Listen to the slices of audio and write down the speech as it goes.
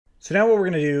So now what we're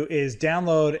going to do is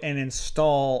download and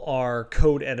install our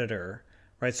code editor,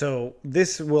 right? So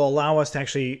this will allow us to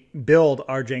actually build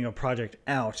our Django project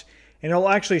out, and it'll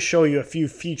actually show you a few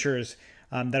features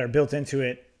that are built into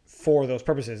it for those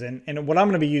purposes. And what I'm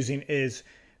going to be using is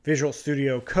Visual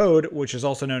Studio Code, which is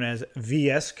also known as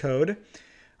VS Code.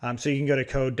 So you can go to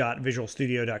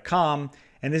code.visualstudio.com,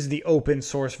 and this is the open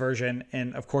source version.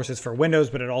 And of course, it's for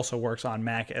Windows, but it also works on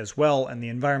Mac as well. And the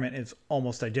environment is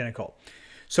almost identical.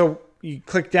 So you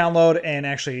click download and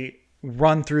actually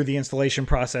run through the installation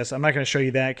process. I'm not going to show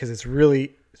you that because it's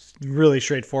really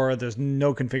straightforward. There's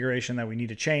no configuration that we need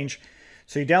to change.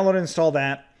 So you download and install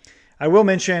that. I will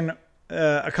mention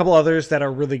a couple others that are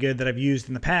really good that I've used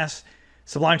in the past.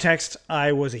 Sublime Text.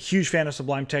 I was a huge fan of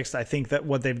Sublime Text. I think that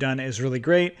what they've done is really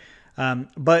great,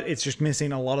 but it's just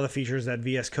missing a lot of the features that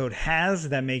VS Code has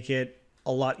that make it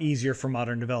a lot easier for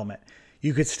modern development.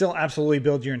 You could still absolutely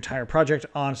build your entire project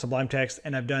on Sublime Text,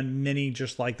 and I've done many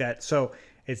just like that, so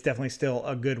it's definitely still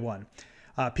a good one.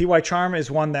 Pycharm is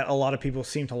one that a lot of people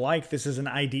seem to like. This is an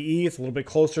IDE. It's a little bit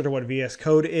closer to what VS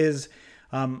Code is.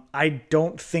 I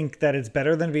don't think that it's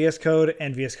better than VS Code,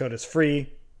 and VS Code is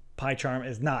free. Pycharm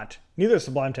is not. Neither is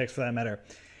Sublime Text for that matter.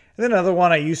 And then another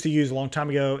one I used to use a long time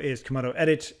ago is Komodo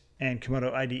Edit and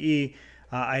Komodo IDE.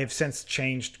 I have since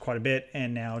changed quite a bit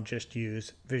and now just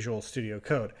use Visual Studio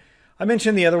Code. I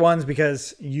mentioned the other ones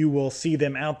because you will see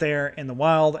them out there in the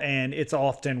wild, and it's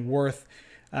often worth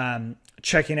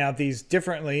checking out these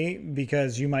differently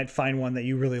because you might find one that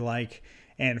you really like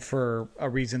and for a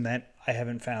reason that I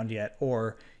haven't found yet,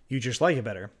 or you just like it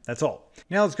better. That's all.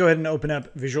 Now let's go ahead and open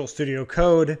up Visual Studio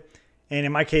Code. And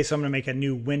in my case, I'm going to make a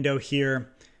new window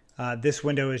here. This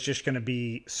window is just going to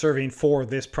be serving for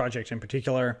this project in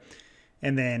particular.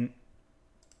 And then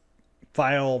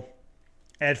File,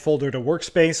 Add Folder to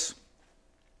Workspace.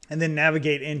 And then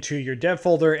navigate into your dev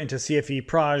folder, into CFE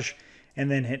Proj,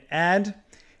 and then hit Add.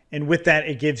 And with that,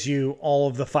 it gives you all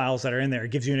of the files that are in there.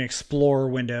 It gives you an Explorer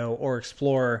window or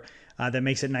Explorer that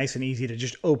makes it nice and easy to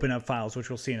just open up files, which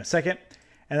we'll see in a second.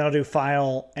 And then I'll do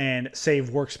File and Save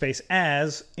Workspace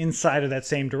As. Inside of that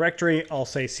same directory, I'll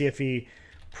say CFE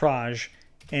Proj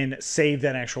and save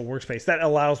that actual workspace. That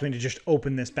allows me to just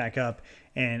open this back up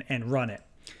and run it.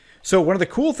 So one of the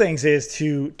cool things is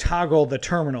to toggle the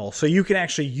terminal. So you can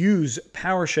actually use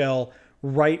PowerShell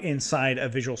right inside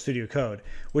of Visual Studio Code,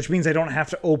 which means I don't have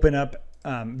to open up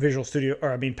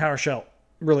PowerShell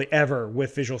really ever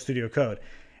with Visual Studio Code.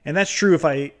 And that's true if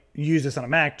I use this on a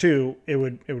Mac too. It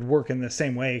would work in the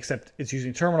same way, except it's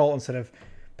using terminal instead of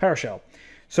PowerShell.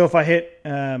 So if I hit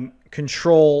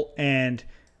Control and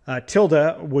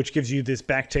tilde, which gives you this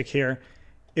backtick here,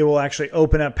 it will actually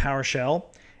open up PowerShell.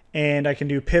 And I can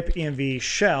do pip env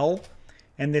shell,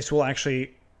 and this will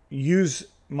actually use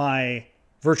my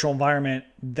virtual environment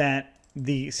that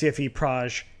the CFE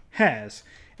Proj has.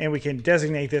 And we can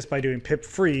designate this by doing pip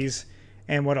freeze.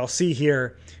 And what I'll see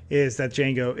here is that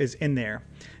Django is in there.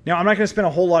 Now, I'm not going to spend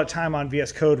a whole lot of time on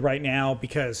VS Code right now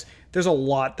because there's a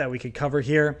lot that we could cover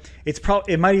here.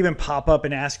 It might even pop up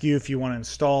and ask you if you want to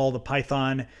install the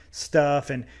Python stuff.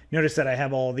 And notice that I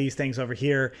have all these things over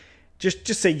here. Just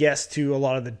say yes to a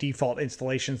lot of the default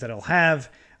installations that it'll have.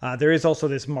 There is also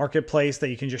this marketplace that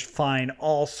you can just find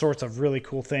all sorts of really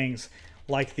cool things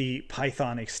like the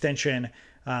Python extension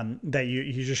that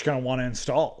you're just going to want to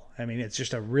install. I mean, it's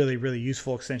just a really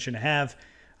useful extension to have.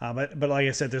 But like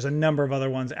I said, there's a number of other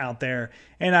ones out there.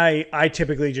 And I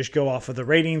typically just go off of the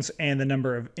ratings and the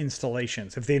number of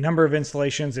installations. If the number of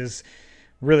installations is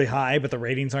really high, but the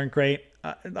ratings aren't great,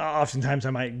 oftentimes I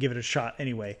might give it a shot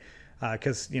anyway.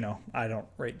 Because, I don't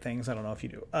rate things. I don't know if you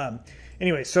do.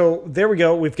 Anyway, so there we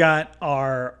go. We've got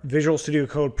our Visual Studio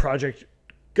Code project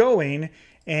going,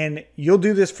 and you'll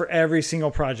do this for every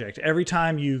single project. Every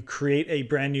time you create a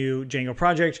brand new Django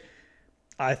project,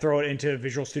 I throw it into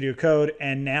Visual Studio Code,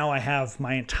 and now I have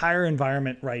my entire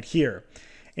environment right here.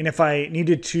 And if I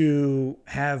needed to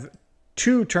have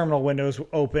two terminal windows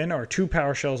open or two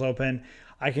PowerShells open,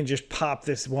 I can just pop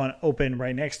this one open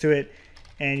right next to it,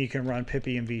 and you can run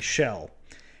pipenv shell.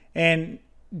 And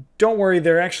don't worry,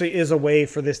 there actually is a way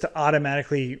for this to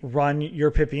automatically run your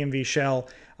pipenv shell.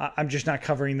 I'm just not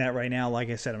covering that right now.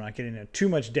 Like I said, I'm not getting into too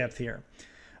much depth here.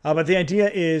 But the idea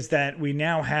is that we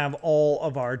now have all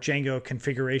of our Django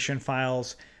configuration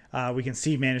files. We can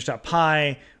see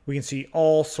manage.py. We can see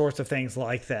all sorts of things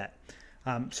like that.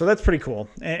 So that's pretty cool.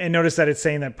 And notice that it's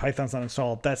saying that Python's not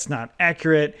installed. That's not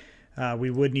accurate. We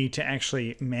would need to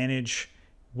actually manage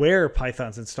where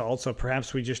Python's installed. So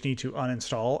perhaps we just need to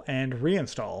uninstall and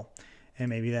reinstall. And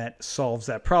maybe that solves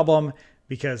that problem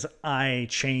because I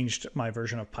changed my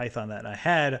version of Python that I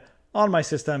had on my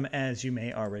system, as you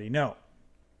may already know.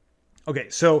 Okay,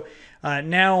 so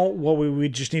now what we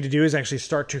just need to do is actually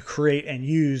start to create and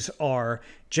use our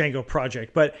Django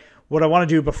project. But what I want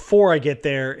to do before I get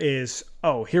there is,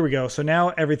 oh, here we go. So now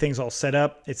everything's all set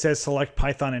up. It says select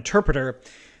Python interpreter.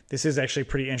 This is actually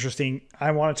pretty interesting.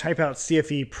 I want to type out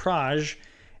CFE Proj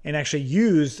and actually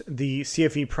use the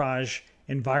CFE Proj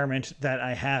environment that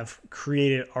I have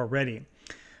created already.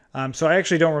 So I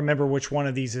actually don't remember which one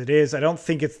of these it is. I don't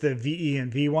think it's the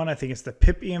VENV one. I think it's the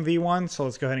pipenv one. So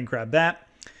let's go ahead and grab that.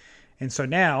 And so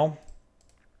now,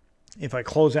 if I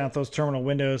close out those terminal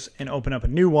windows and open up a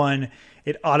new one,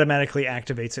 it automatically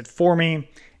activates it for me.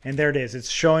 And there it is. It's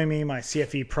showing me my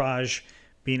CFE Proj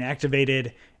being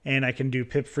activated. And I can do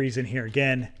pip freeze in here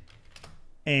again.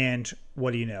 And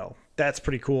what do you know? That's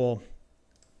pretty cool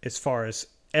as far as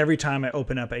every time I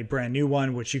open up a brand new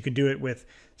one, which you could do it with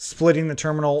splitting the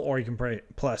terminal, or you can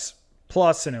press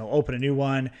plus and it'll open a new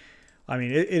one. I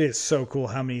mean, it is so cool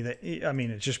how many that, I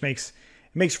mean, it just makes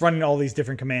running all these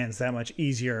different commands that much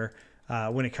easier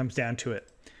when it comes down to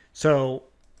it. So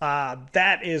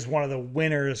that is one of the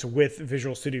winners with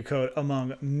Visual Studio Code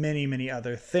among many, many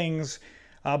other things.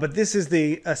 But this is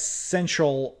the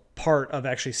essential part of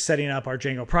actually setting up our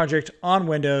Django project on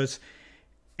Windows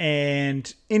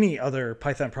and any other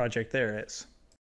Python project there is.